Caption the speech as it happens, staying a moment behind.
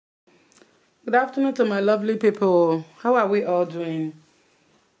Good afternoon to my lovely people. How are we all doing?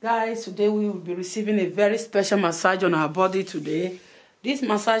 Guys, today we will be receiving a very special massage on our body today. This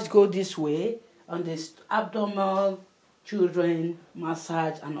massage goes this way on the abdominal children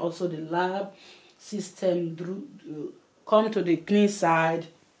massage and also the lab system come to the clean side.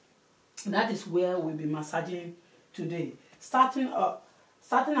 That is where we'll be massaging today. Starting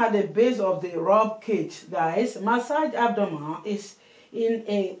at the base of the rib cage, guys. Massage abdomen is in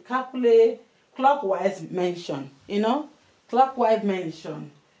a clockwise motion, clockwise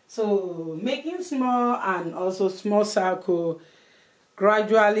motion. So making small and also small circle,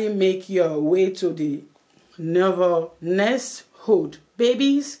 gradually make your way to the navel, nest, hold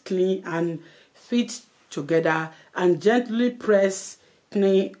babies clean and feet together and gently press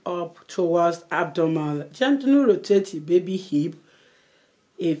knee up towards abdomen. Gently rotate your baby hip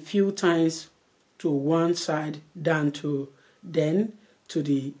a few times to one side, then to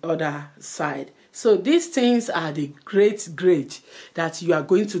the other side. So these things are the great that you are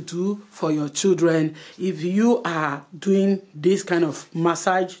going to do for your children if you are doing this kind of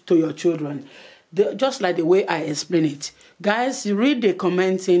massage to your children. Just like the way I explain it. Guys, you read the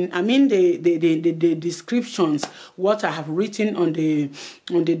commenting, the descriptions, what I have written on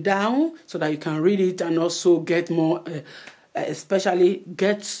the down, so that you can read it and also get more especially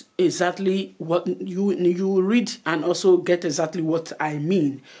get exactly what you read and also get exactly what I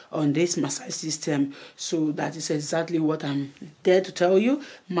mean on this massage system. So that is exactly what I'm there to tell you.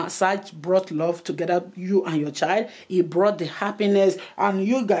 Massage brought love together, you and your child. It brought the happiness. And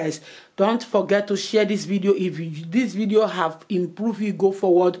you guys, don't forget to share this video. If this video have improved you, go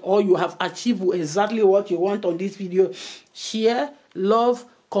forward, or you have achieved exactly what you want on this video, share, love,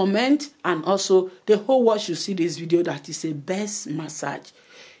 comment, and also the whole world should see this video that is a best massage.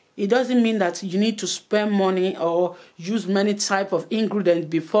 It doesn't mean that you need to spend money or use many type of ingredients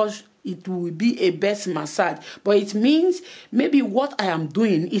before it will be a best massage, but it means maybe what I am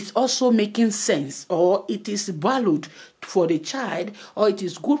doing is also making sense, or it is valued for the child, or it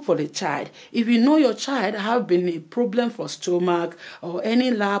is good for the child. If you know your child have been a problem for stomach or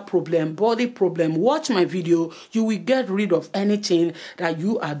any lab problem, body problem, watch my video. You will get rid of anything that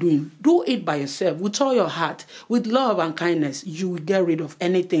you are doing. Do it by yourself with all your heart, with love and kindness. You will get rid of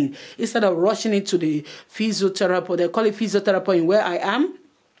anything instead of rushing it to the physiotherapist. They call it physiotherapy in where I am.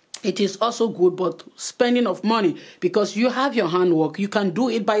 It is also good, but spending of money, because you have your handwork. You can do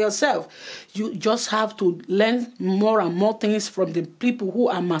it by yourself. You just have to learn more and more things from the people who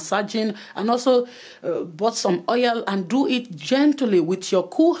are massaging, and also bought some oil and do it gently with your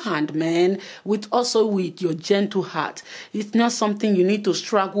cool hand, man, with your gentle heart. It's not something you need to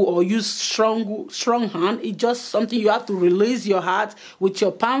struggle or use strong hand. It's just something you have to release your heart with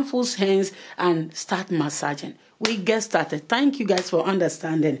your powerful hands and start massaging. We get started. Thank you guys for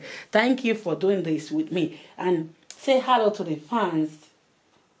understanding. Thank you for doing this with me. And say hello to the fans.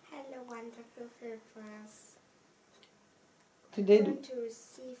 Hello, wonderful fans. Today I'm going to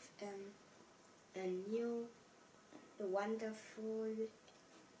receive a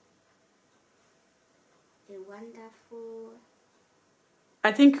wonderful.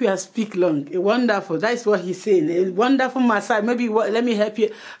 I think you have speak long. A wonderful. That's what he's saying. A wonderful massage. Maybe let me help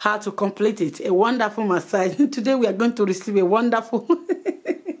you how to complete it. A wonderful massage. Today we are going to receive a wonderful.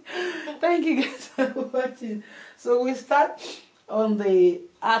 Thank you guys for watching. So we start on the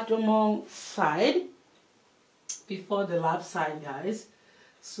abdomen side before the lap side, guys.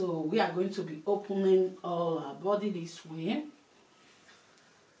 So we are going to be opening all our body this way.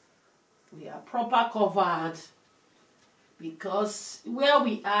 We are proper covered, because where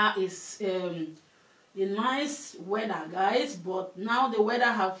we are is a nice weather, guys, but now the weather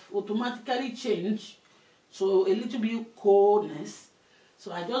have automatically changed, so a little bit coldness.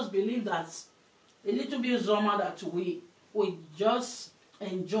 So I just believe that a little bit summer that we just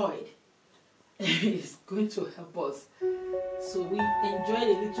enjoyed is going to help us. So we enjoyed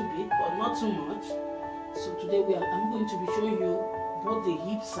a little bit, but not too much. So today I'm going to be showing you both the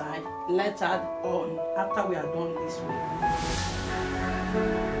hip side later on after we are done this way.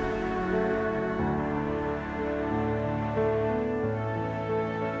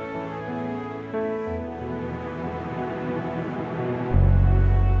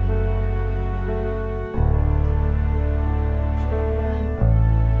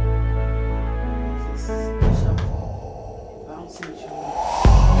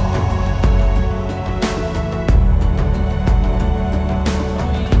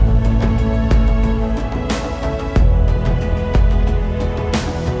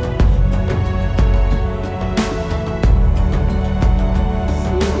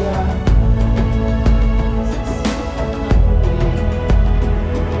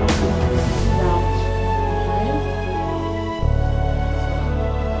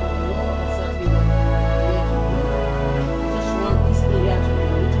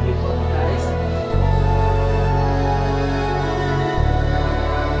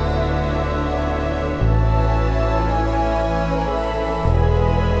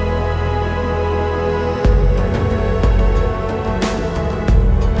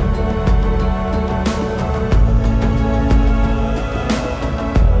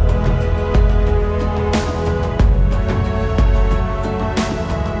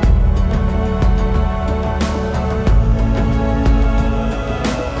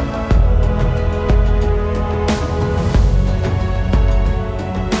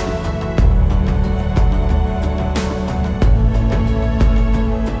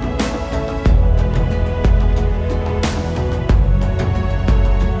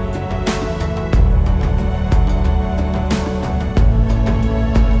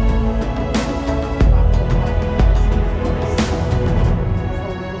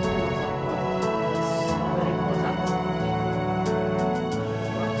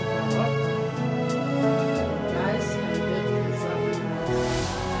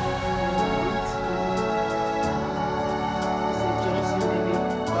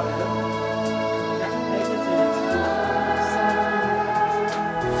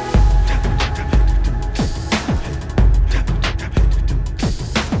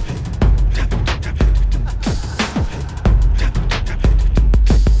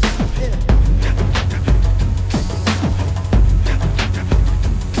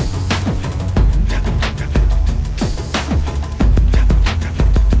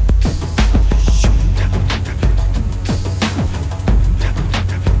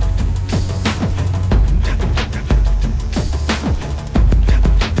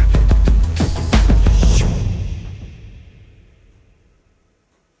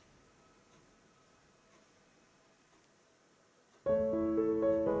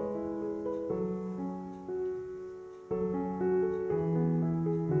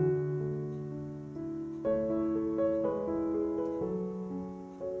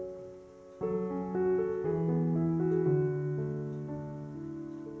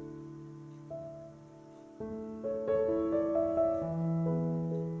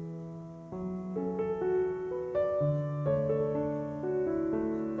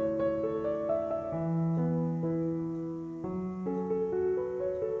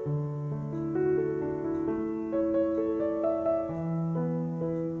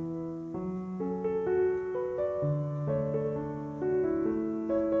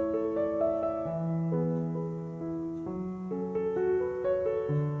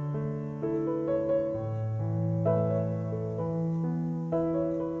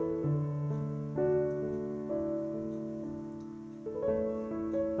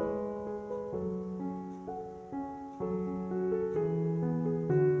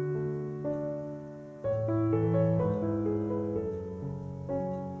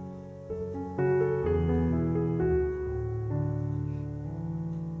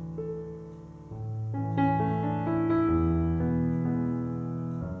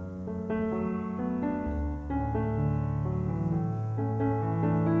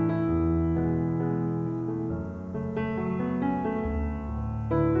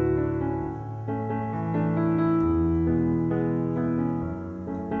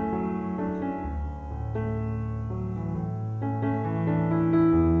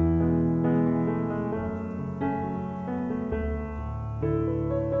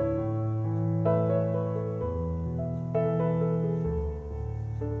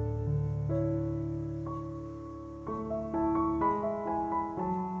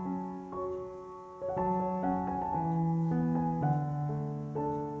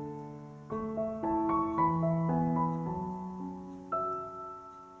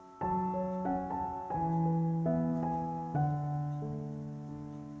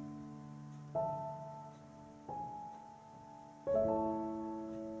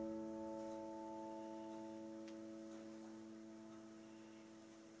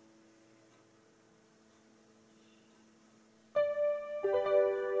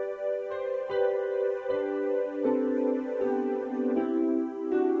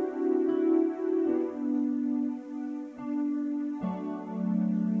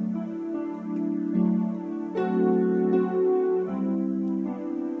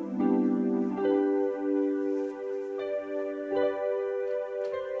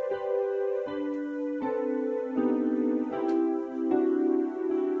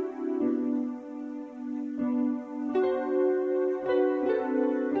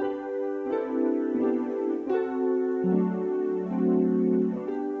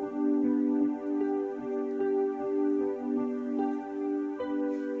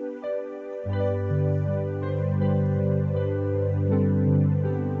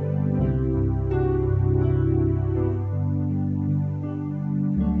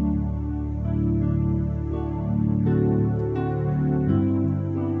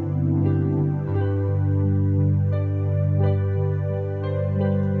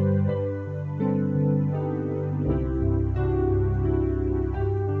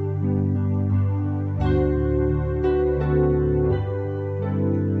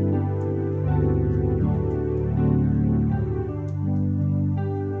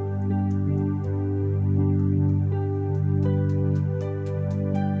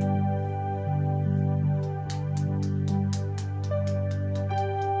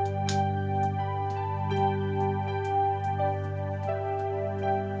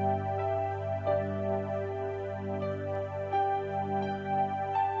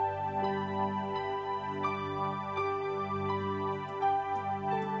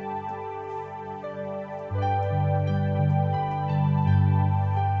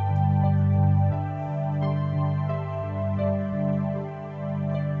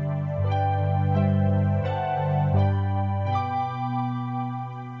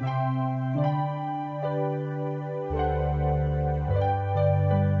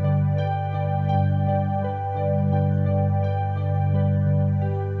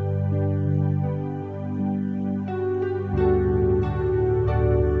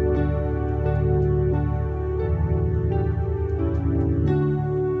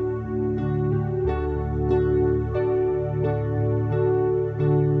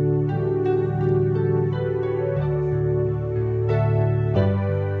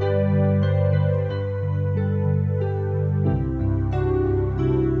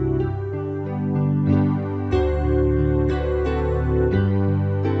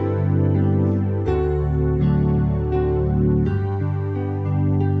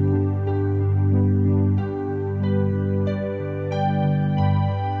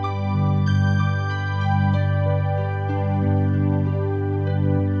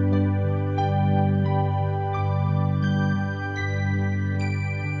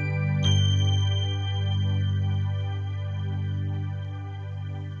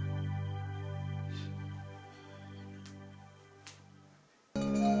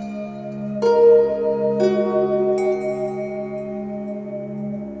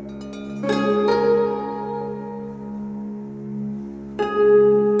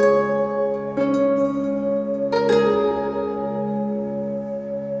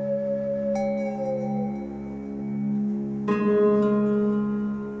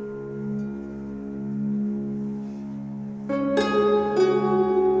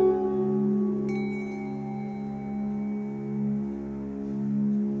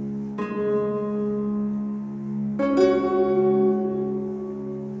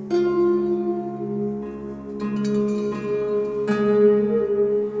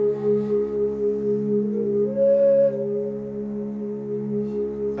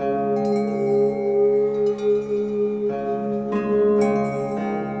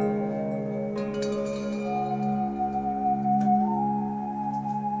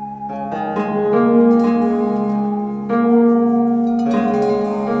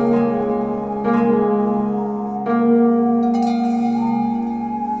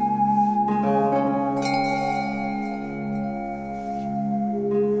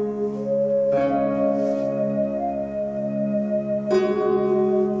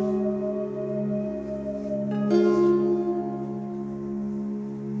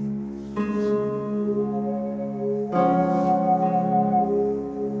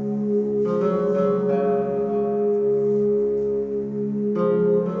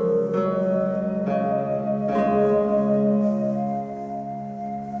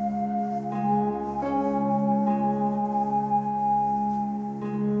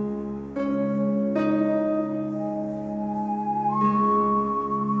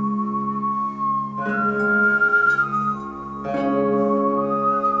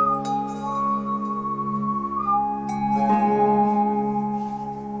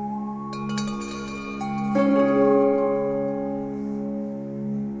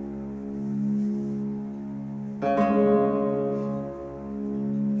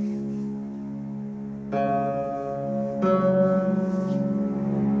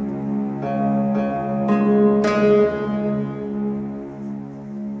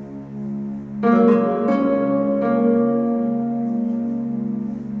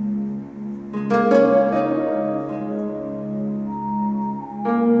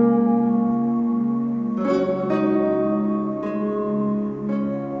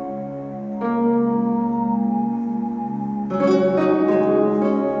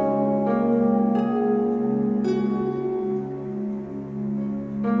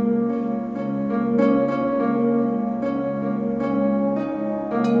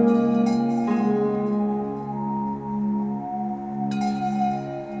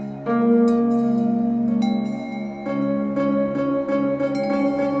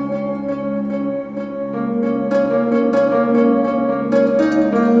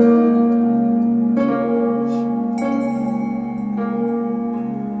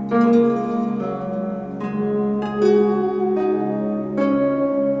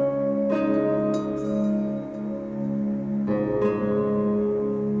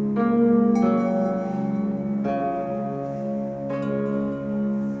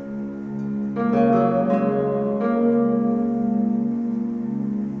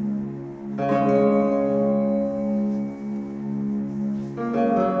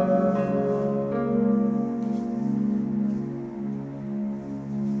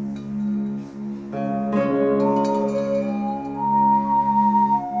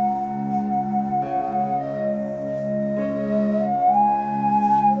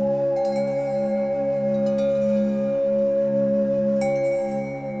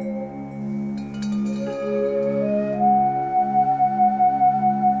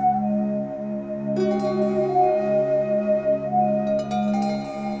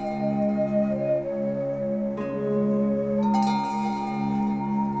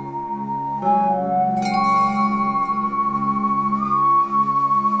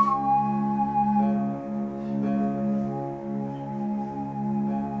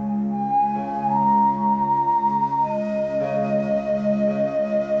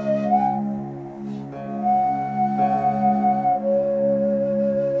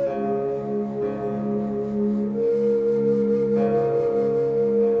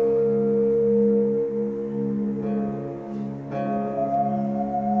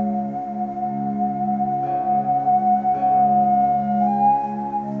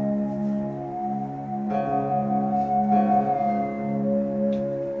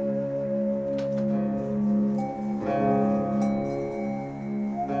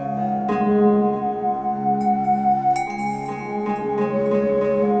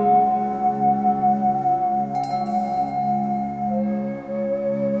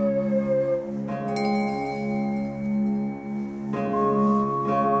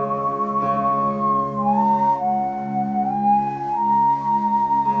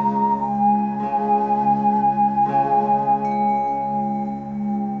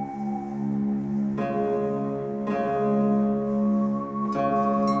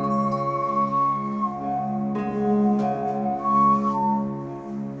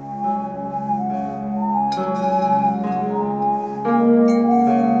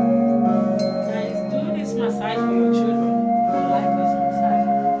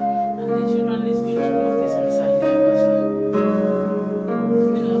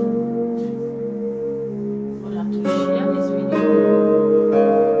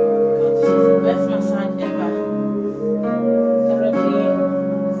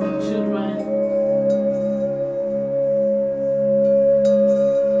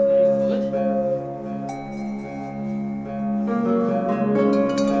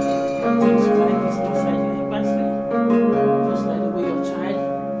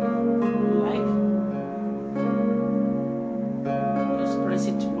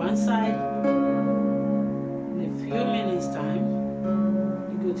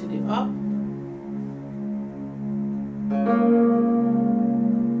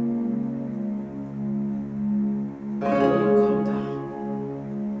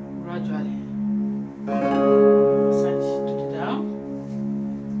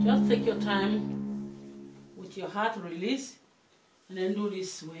 take your time with your heart release and then do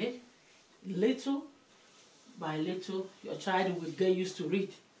this way. Little by little, your child will get used to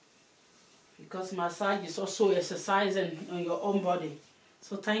it. Because massage is also exercising on your own body.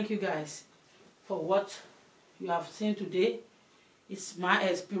 So thank you guys for what you have seen today. It's my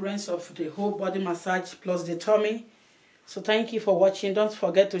experience of the whole body massage plus the tummy. So thank you for watching. Don't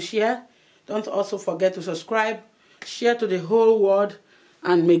forget to share. Don't also forget to subscribe. Share to the whole world.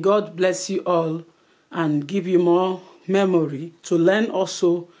 And may God bless you all and give you more memory to learn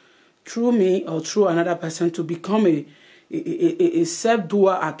also through me or through another person to become a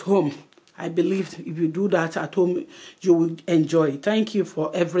self-doer at home. I believe if you do that at home, you will enjoy. Thank you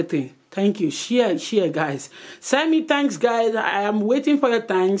for everything. Thank you. Share, guys. Send me thanks, guys. I am waiting for your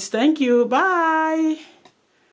thanks. Thank you. Bye.